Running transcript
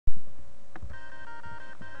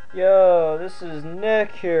Yo, this is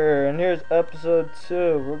Nick here, and here's episode 2.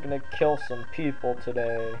 We're gonna kill some people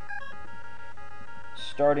today.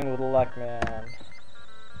 Starting with Leckman.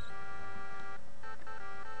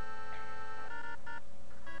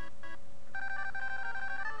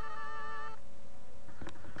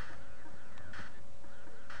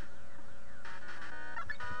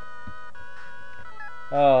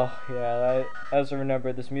 Oh, yeah, as I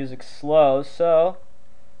remember, this music's slow, so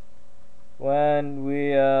when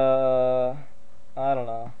we, I don't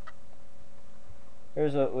know.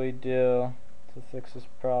 Here's what we do to fix this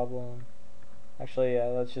problem. Actually, yeah,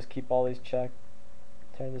 let's just keep all these checked.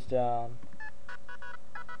 Turn this down.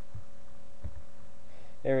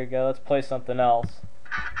 There we go, let's play something else.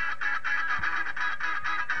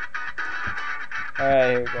 Alright,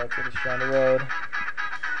 here we go, take this down the road.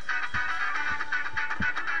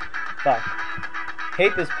 Fuck.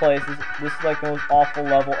 Hate this place, this is like the most awful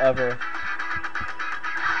level ever.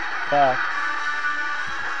 Fuck.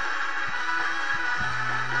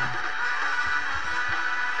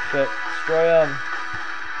 Shit, destroy him.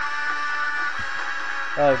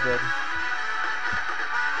 Oh, good.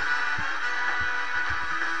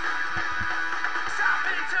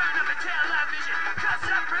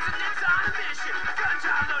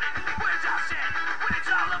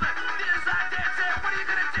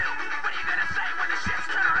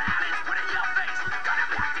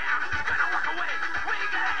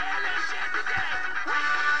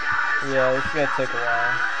 Yeah, this is gonna take a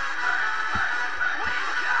while.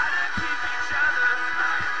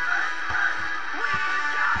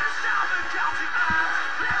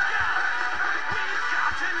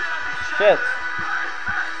 Shit.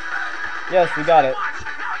 Yes, we got it.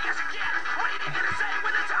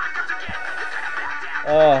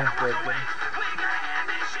 Oh, good.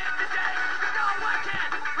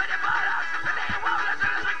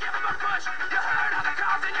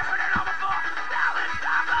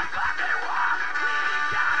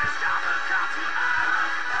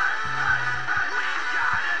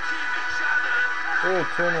 Ooh,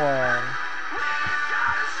 2-1.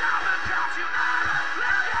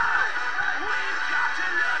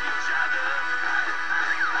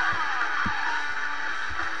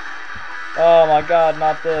 Oh my god,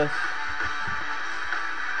 not this.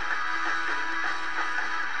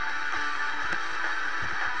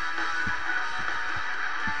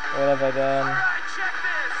 What have I done?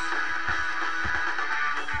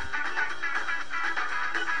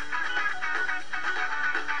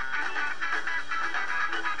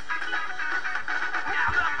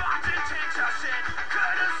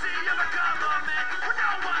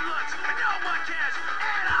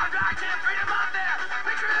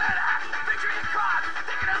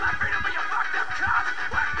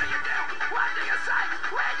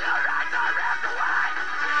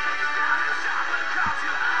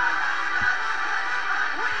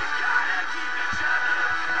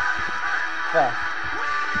 Fuck.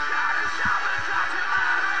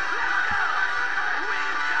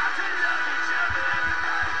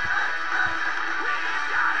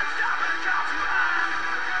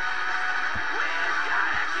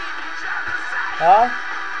 Huh?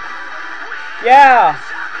 Yeah!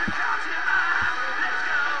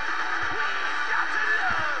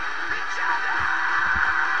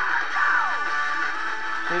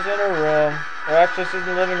 She's in her room. Or actually, she's in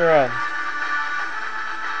the living room.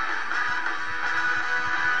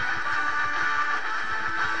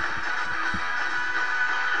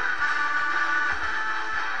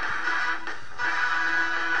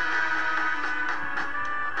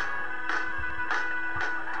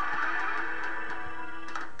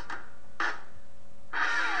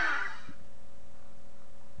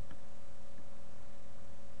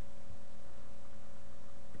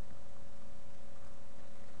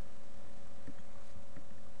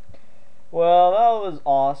 Well, that was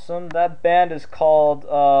awesome. That band is called,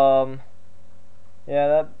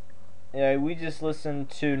 we just listened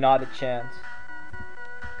to Not a Chance.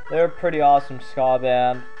 They're a pretty awesome ska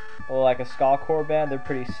band. Well, like a ska core band, they're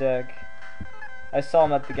pretty sick. I saw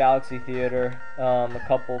them at the Galaxy Theater, a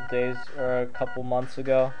couple months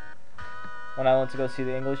ago, when I went to go see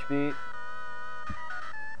the English Beat.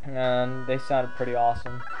 And they sounded pretty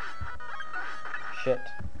awesome. Shit.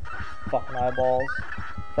 Fucking eyeballs.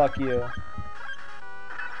 Fuck you.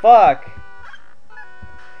 Fuck!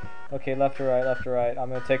 Okay, left to right, left to right. I'm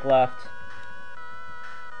gonna take left.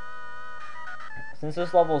 Since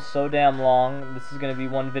this level is so damn long, this is gonna be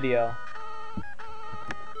one video.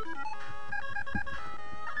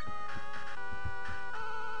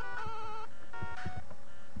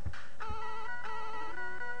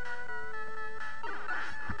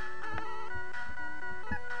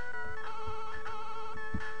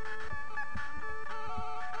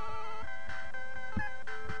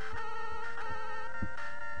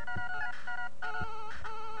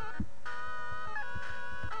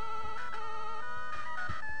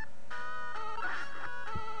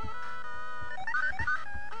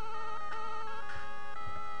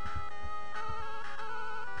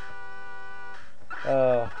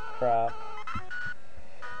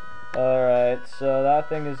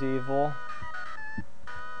 thing is evil.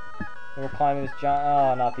 And we're climbing this giant.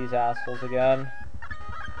 Oh, not these assholes again.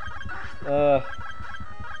 Ugh.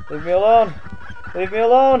 Leave me alone! Leave me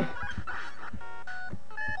alone!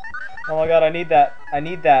 Oh my god, I need that. I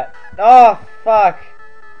need that. Oh, fuck!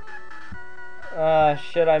 Ah,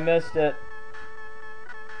 shit, I missed it.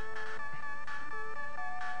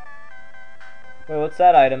 Wait, what's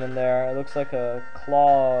that item in there? It looks like a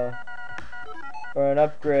claw. Or an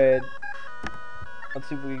upgrade. Let's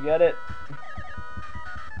see if we can get it.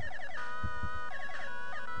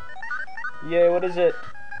 Yay, what is it?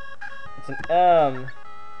 It's an M.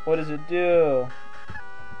 What does it do?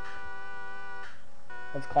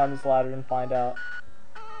 Let's climb this ladder and find out.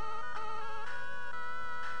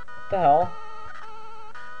 What the hell?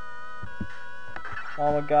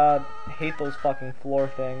 Oh my god, I hate those fucking floor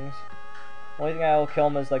things. The only thing I will kill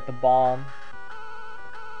them is like the bomb.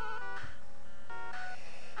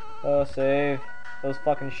 Oh, save. Those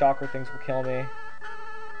fucking shocker things will kill me.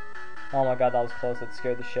 Oh my god, that was close. That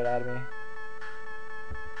scared the shit out of me.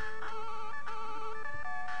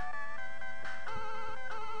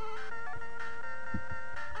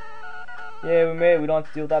 Yeah, we made it. We don't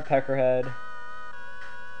have to deal with that peckerhead.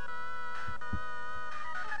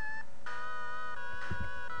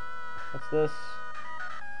 What's this?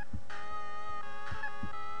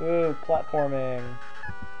 Ooh, platforming.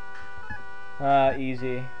 Ah,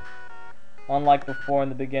 easy. Unlike before in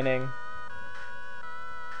the beginning.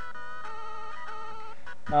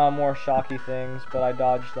 More shocky things, but I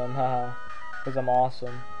dodged them, haha. Because I'm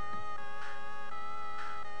awesome.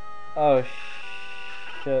 Oh,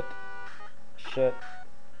 shit. Shit.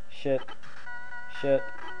 Shit. Shit.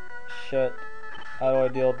 Shit. How do I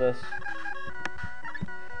deal with this?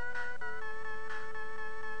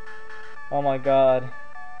 Oh my god.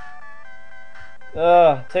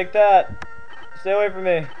 Ugh, take that! Stay away from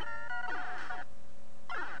me!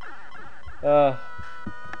 Ugh.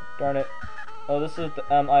 Darn it. Oh, this is what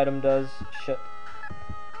the M item does. Shit.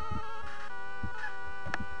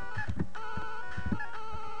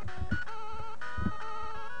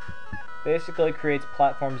 Basically creates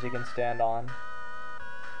platforms you can stand on.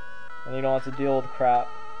 And you don't have to deal with crap.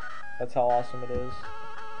 That's how awesome it is.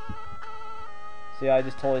 See, I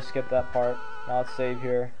just totally skipped that part. Now let's save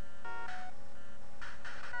here.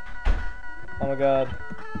 Oh my god.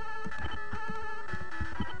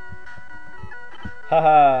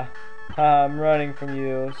 Haha. Haha, I'm running from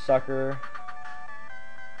you, sucker.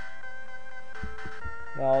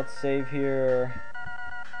 Now let's save here.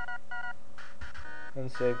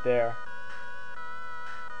 And save there.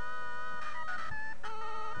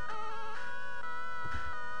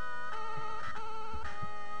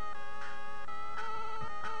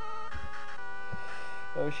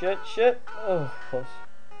 Oh shit, shit. Oh, close.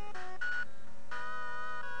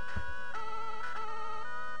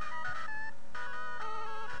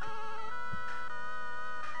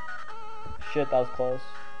 Shit, that was close.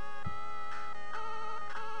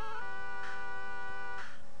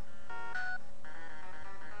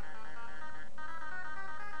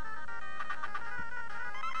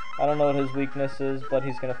 I don't know what his weakness is, but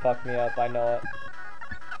he's gonna fuck me up, I know it.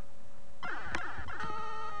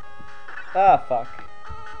 Ah, fuck.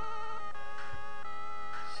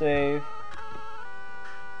 Save.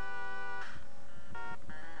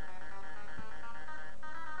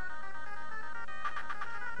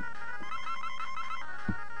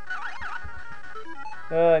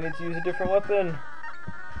 I need to use a different weapon.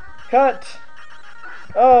 Cut!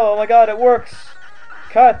 Oh my god, it works!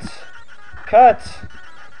 Cut! Cut!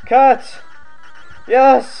 Cut!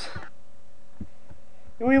 Yes!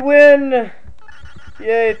 We win!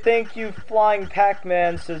 Yay, thank you, Flying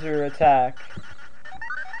Pac-Man Scissor Attack.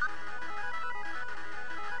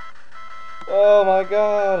 Oh my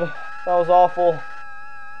god, that was awful.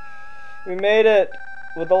 We made it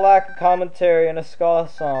with a lack of commentary and a ska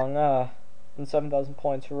song. And 7,000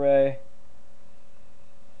 points, hooray.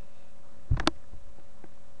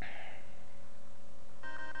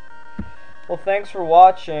 Well, thanks for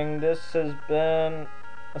watching. This has been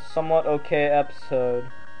a somewhat okay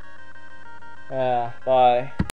episode. Yeah, bye.